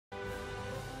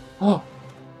Oh,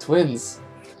 twins.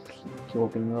 Keep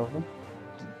walking over.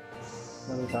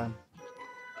 Another time.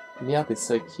 Meowth is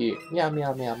so cute. Meow,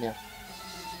 meow, meow, meow.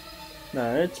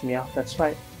 No, it's meow. That's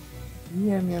right.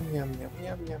 Meow, meow, meow, meow,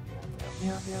 meow, meow, meow,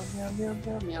 meow, meow, meow,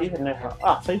 meow, meow. Even know how.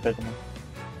 Ah, three Pokemon.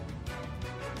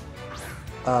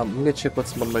 I'm gonna check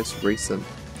what's my most recent.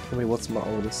 Tell me what's my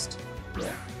oldest.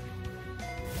 Yeah.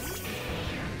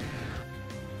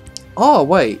 Oh,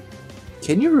 wait.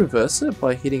 Can you reverse it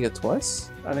by hitting it twice?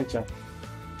 I think so.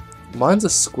 Mine's a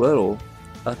Squirtle.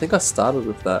 I think I started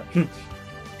with that.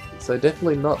 So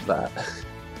definitely not that.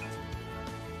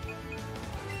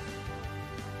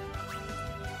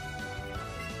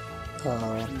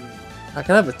 I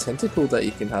can have a tentacle that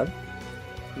you can have.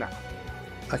 No.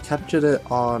 I captured it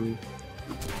on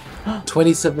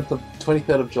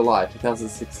 23rd of July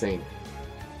 2016.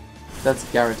 That's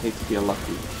guaranteed to be a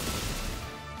lucky.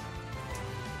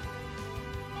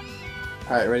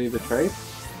 Alright, ready to trade?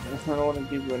 I don't want to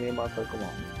give you any of my Pokemon.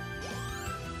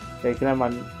 Okay, can I have my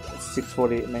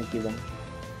 640 Mankey then?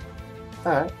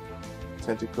 Alright.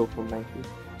 Tentacle from Mankey.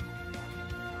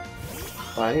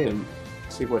 I need to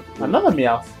see what... Another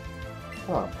Meowth!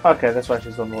 Oh. Okay, that's why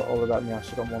she's done all of that Meowth.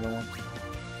 She got more than one.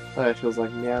 Oh, she was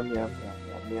like meow meow meow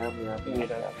meow meow meow meow Yeah.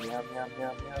 meow meow meow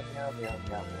meow meow meow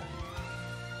meow.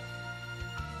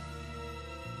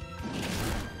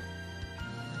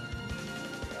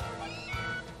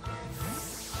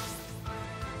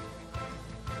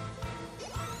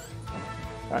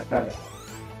 Alright, got it.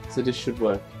 So this should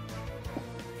work.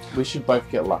 We should both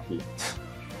get lucky.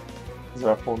 Because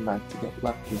we're all meant to get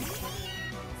lucky.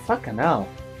 Fucking hell.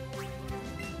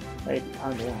 Hey,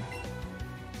 calm down.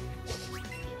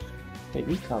 Hey,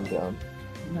 you calm down.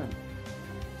 No.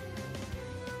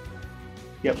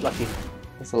 Yep, lucky.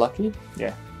 That's a lucky?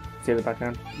 Yeah. See the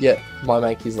background? Yeah, my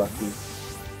Mankey's lucky.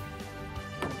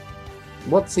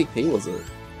 What CP was it?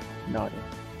 No idea.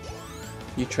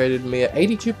 You traded me at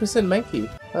 82% Mankey.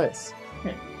 Nice.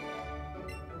 Yeah.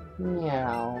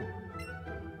 Meow.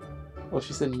 Well,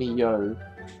 she said meow.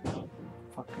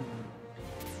 Fucking.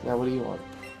 Now, what do you want?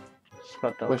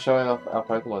 Got We're showing off our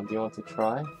Pokemon. Do you want to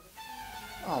try?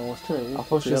 Oh, what's two? I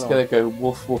thought she was gonna go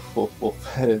woof woof woof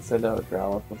woof and send out a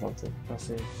Growlithe or something. Let's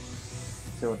see.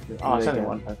 See what to do. Oh, it's only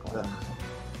one Pokemon.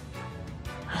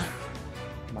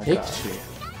 My God. Pikachu.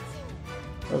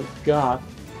 Oh god.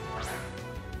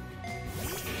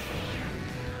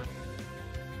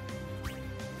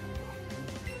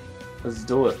 Let's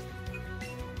do it.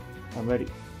 I'm ready.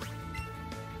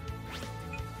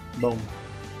 Boom.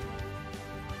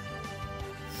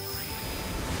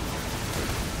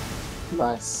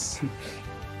 Nice.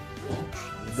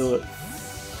 Do it.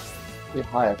 With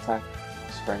high attack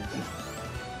strength.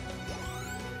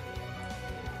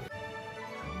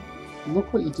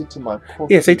 Look what you did to my poor.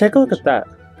 Yeah, so take a look at that.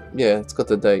 Yeah, it's got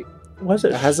the date. What is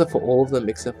it? It has it for all of them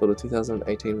except for the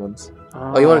 2018 ones.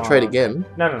 Oh, you want to trade again?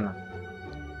 No, no, no.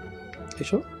 You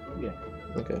sure? Yeah.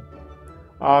 Okay.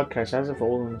 Okay, so that's it for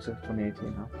all of them since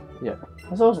 2018, huh? Yeah.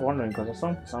 That's what I was wondering, because I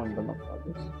saw some of them up like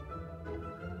this.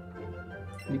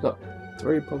 You got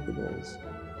 3 Pokeballs.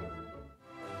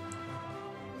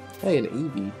 Hey, an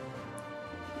Eevee.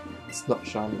 It's not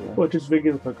shiny though. Well, just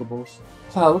regular Pokeballs.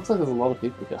 Wow, it looks like there's a lot of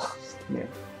people here. Yeah.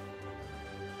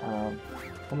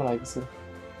 Come on, I used to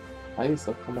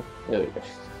come on. There we go.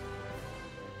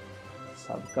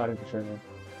 So I've got to show them.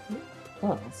 Oh,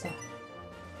 what's that?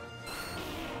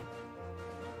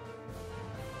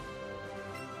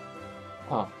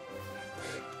 Oh.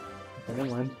 Okay,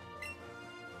 never mind.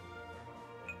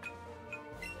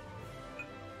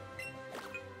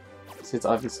 See, its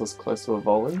Ivysaur's close to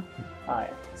evolving. Ah,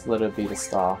 yeah. Let's let it be the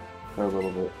star for a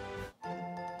little bit.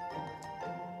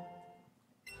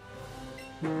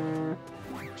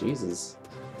 Jesus.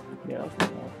 Yeah, that's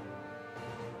pretty well.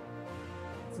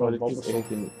 Why did you Bulbasaur. do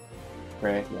anything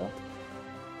rare here?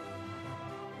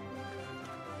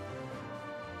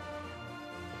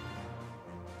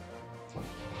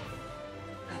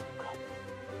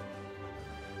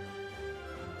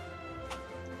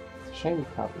 It's a shame you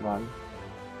can't run.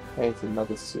 Hey, it's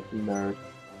another super nerd.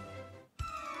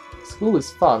 School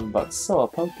is fun, but so are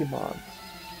Pokemon.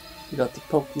 You got the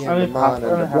Pokemon I mean, and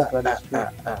the half that is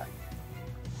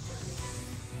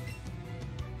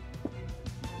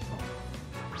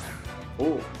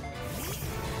Ooh.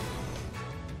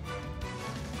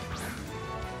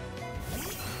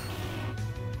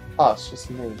 Oh, it's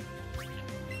just me.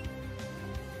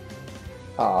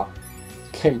 Ah.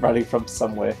 Came running from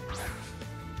somewhere.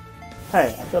 Hey,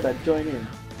 I thought I'd join in.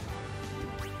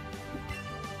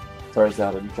 Throws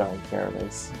out a giant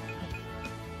Carapace.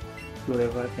 Do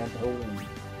whatever I can to hold him.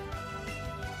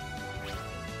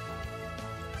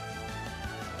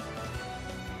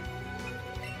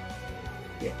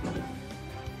 Yeah.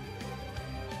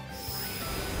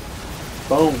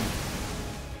 Boom.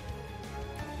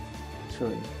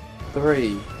 2,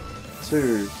 3,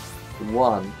 2,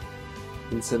 1.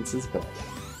 Incense is gone.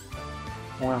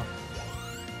 Wow.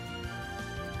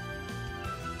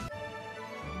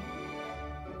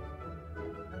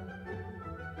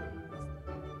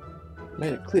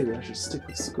 Made it clear that I should stick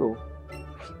with school.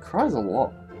 He cries a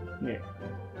lot. Yeah.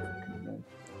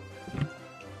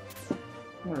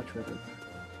 I'm gonna try that.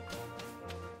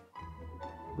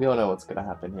 We all know what's gonna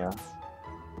happen here.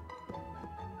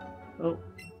 Oh.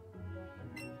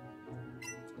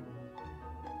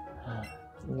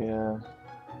 Yeah.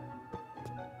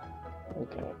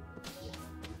 Okay.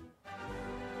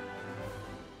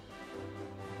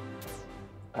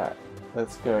 Alright,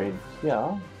 let's go in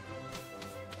here.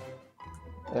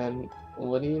 And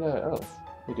what do you know? Oh,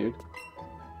 hey dude.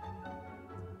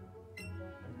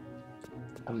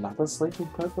 Another sleeping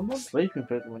Pokemon? Sleeping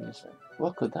Pokemon, you say?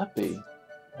 What could that be?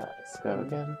 Alright, let's go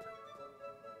again.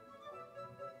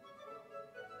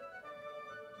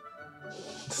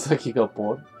 It's like you got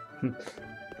bored.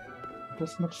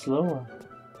 That's much slower.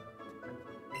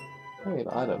 Hey, an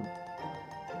item.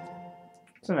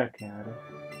 It's an okay item.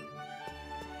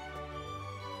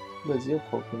 Where's your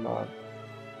Pokemon?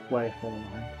 Way further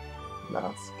behind. Nah,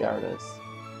 it's Gyarados.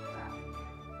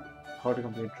 Hard to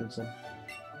complete Trinson.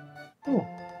 Oh.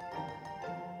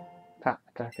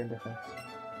 Attack and defense.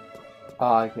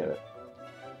 Ah, I get it.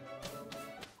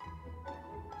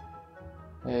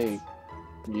 Hey,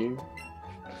 you?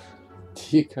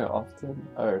 Do you go often?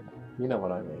 Oh, you know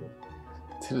what I mean.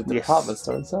 To the department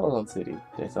store in Celadon City.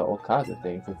 They sell all kinds of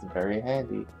things. It's very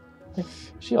handy.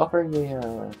 Is she offering me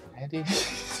handy?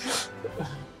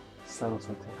 Sounds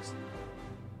like text.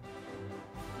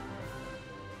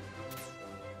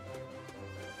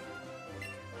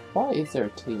 Why is there a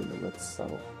team that lets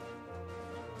sell?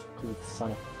 Because it's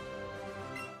Sonic.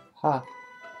 Ha!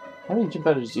 How many gym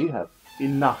badges do you have?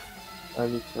 Enough.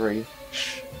 Only 3.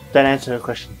 Shh. Don't answer her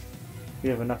question. You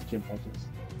have enough gym badges.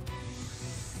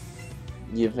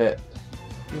 Yvette.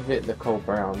 Yvette Nicole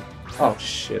Brown. Oh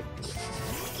shit.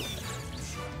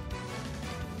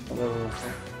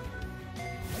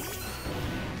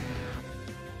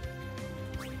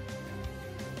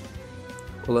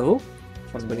 What level?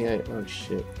 28. Oh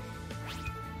shit.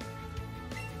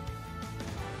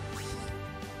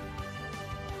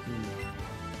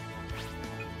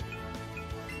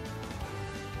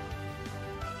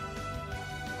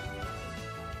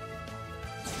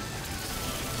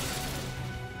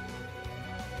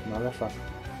 Motherfucker.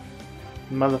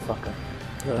 Motherfucker.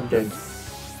 Oh, I'm dead.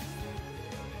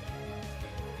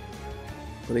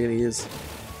 What are you gonna use?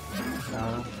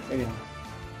 No. Anyhow.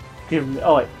 Give me.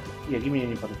 Oh, wait. Yeah, give me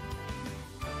anybody.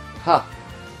 Ha!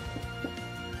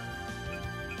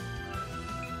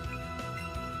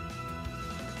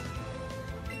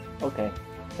 Okay.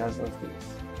 Let's do this.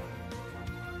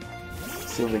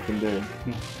 See what we can do.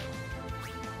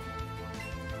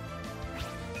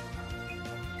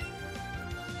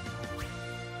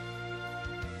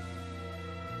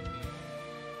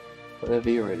 Whatever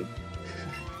you're ready.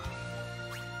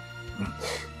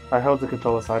 I held the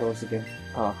controller sideways again.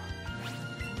 Oh.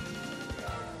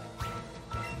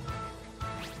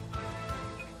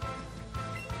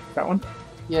 That one?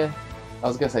 Yeah. I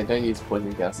was gonna say, don't use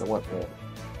poison gas, it won't hurt.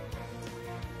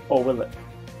 Or will it?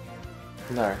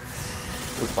 No.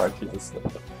 We'll probably keep this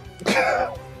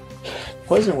stuff.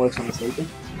 Poison works on the sleeping.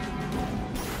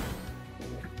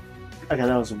 Okay,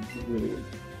 that was really weird.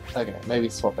 Okay, maybe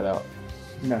swap it out.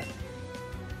 No.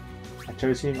 I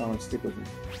chose him, I want to stick with him.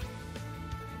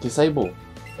 Disable.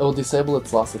 It will disable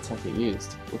its last attack it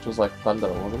used, which was like thunder,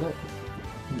 wasn't it?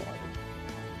 No.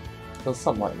 There was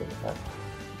some lightning attack.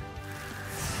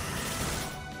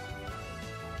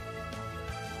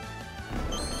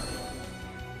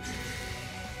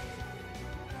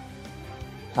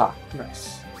 Ha.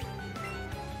 Nice.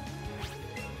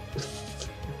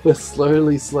 We're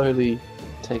slowly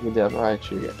taking down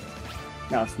Raichu.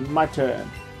 Now it's my turn.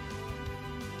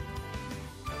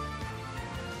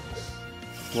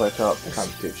 Wake up,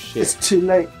 can't do shit. It's too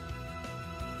late.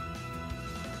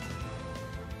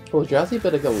 Well, Drowsy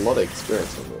better get a lot of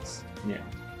experience from this. Yeah.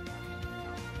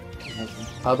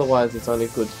 Otherwise, it's only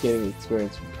good getting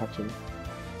experience from catching.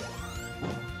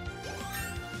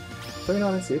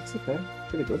 396, okay,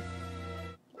 pretty good.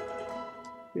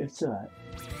 Yeah, it's alright.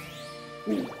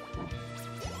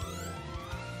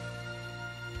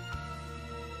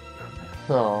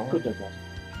 Oh, Good job, guys.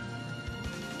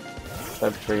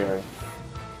 that trio.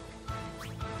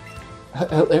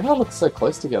 Everyone looks so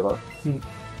close together.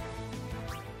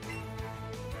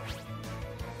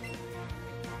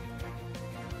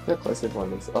 Look how close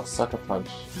everyone is. Oh, Sucker Punch.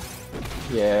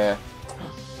 Yeah.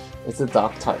 It's a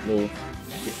dark type move.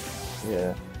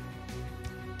 Yeah.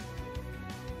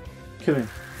 Kill him.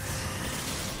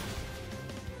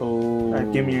 Oh.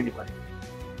 Alright, give me anybody.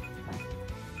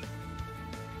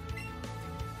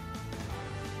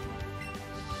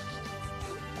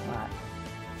 Alright.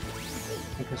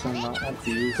 I guess I'm not at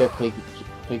the use. Yeah,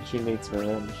 Pikachu needs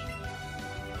revenge.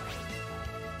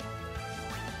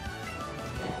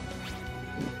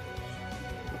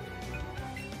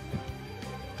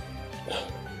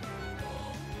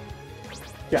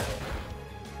 Yeah.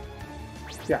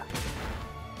 Yeah.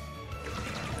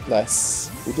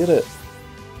 Nice. We did it.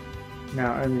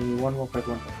 Now I need one more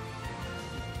Pokemon.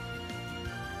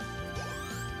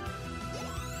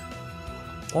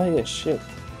 Oh yeah, shit.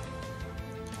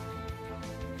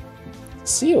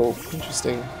 Seal.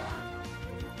 Interesting.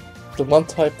 The one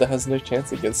type that has no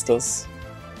chance against us.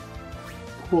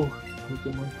 Oh,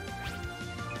 Pokemon.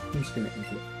 I'm just gonna end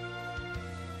it.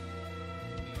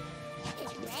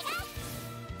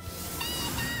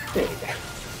 There you go.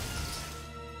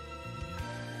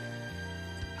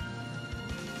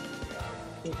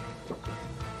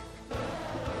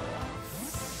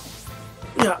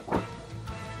 Yeah.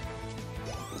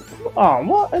 Oh,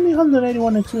 what? Only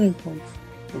 181 experience points.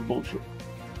 For bullshit.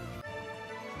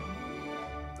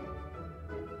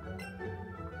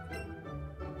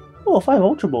 Oh, 5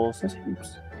 Ultra Balls. That's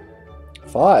heaps.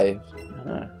 5? I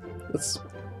know. That's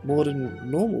more than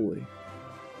normally.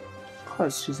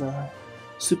 Because she's a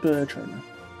super trainer.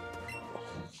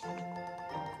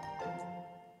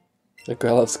 The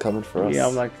Growlithe's coming for us. Yeah,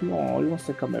 I'm like, oh, he wants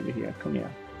to come over here. Come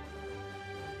here.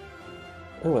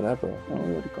 Oh, an Abra. Oh,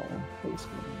 we already got one. Let's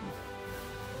go.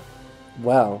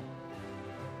 Wow.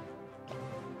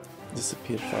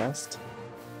 Disappeared fast.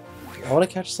 I want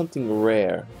to catch something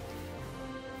rare.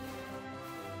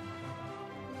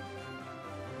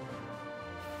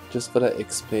 Just for that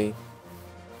XP.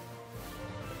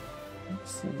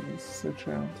 Let's search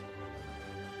around.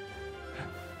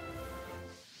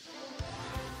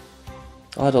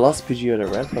 Oh, the last Pidgeotto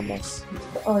that ran from us.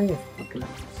 Oh, yeah. Okay.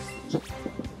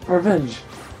 Revenge!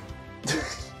 Here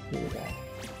we go.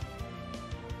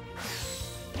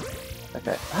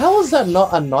 Okay. How is that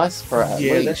not a nice throw at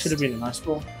Yeah, least? that should have been a nice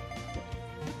ball.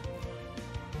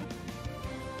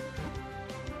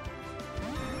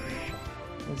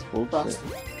 That's bullshit.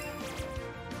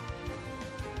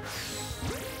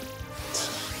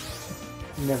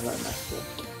 Never a nice ball.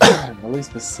 At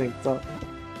least we're synced up.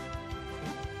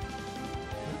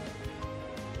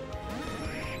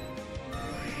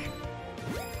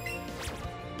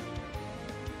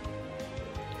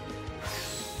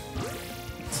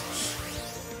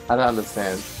 I don't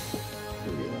understand.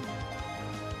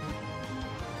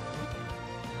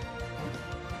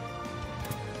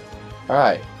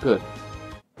 Alright, good.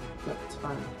 That's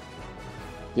fine.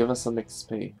 Give us some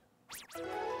XP.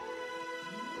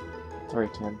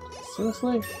 310.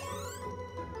 Seriously?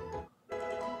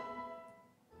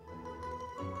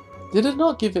 Did it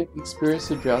not give experience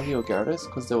to Drowsy or Gyarados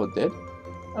because they were dead?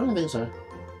 I don't think so.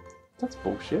 That's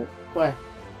bullshit. Why?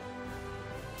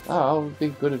 Oh, it would be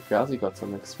good if Drowsy got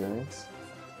some experience.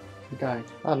 He died.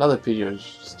 Oh, another Pidgey is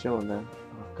just chilling there.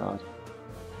 Oh god.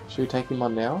 Should we take him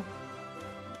on now?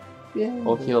 Yeah.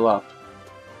 Or heal up?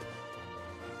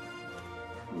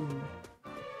 Mm.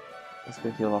 Let's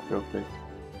go heal up real quick.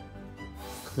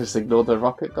 Just ignore the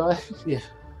rocket guy? Yeah.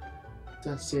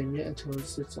 Don't see him yet until it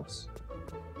suits us.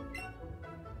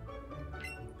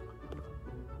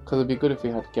 Because it'd be good if we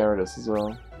had Gyarados as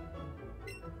well.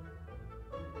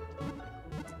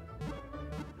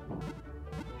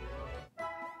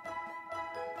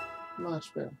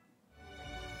 Much better.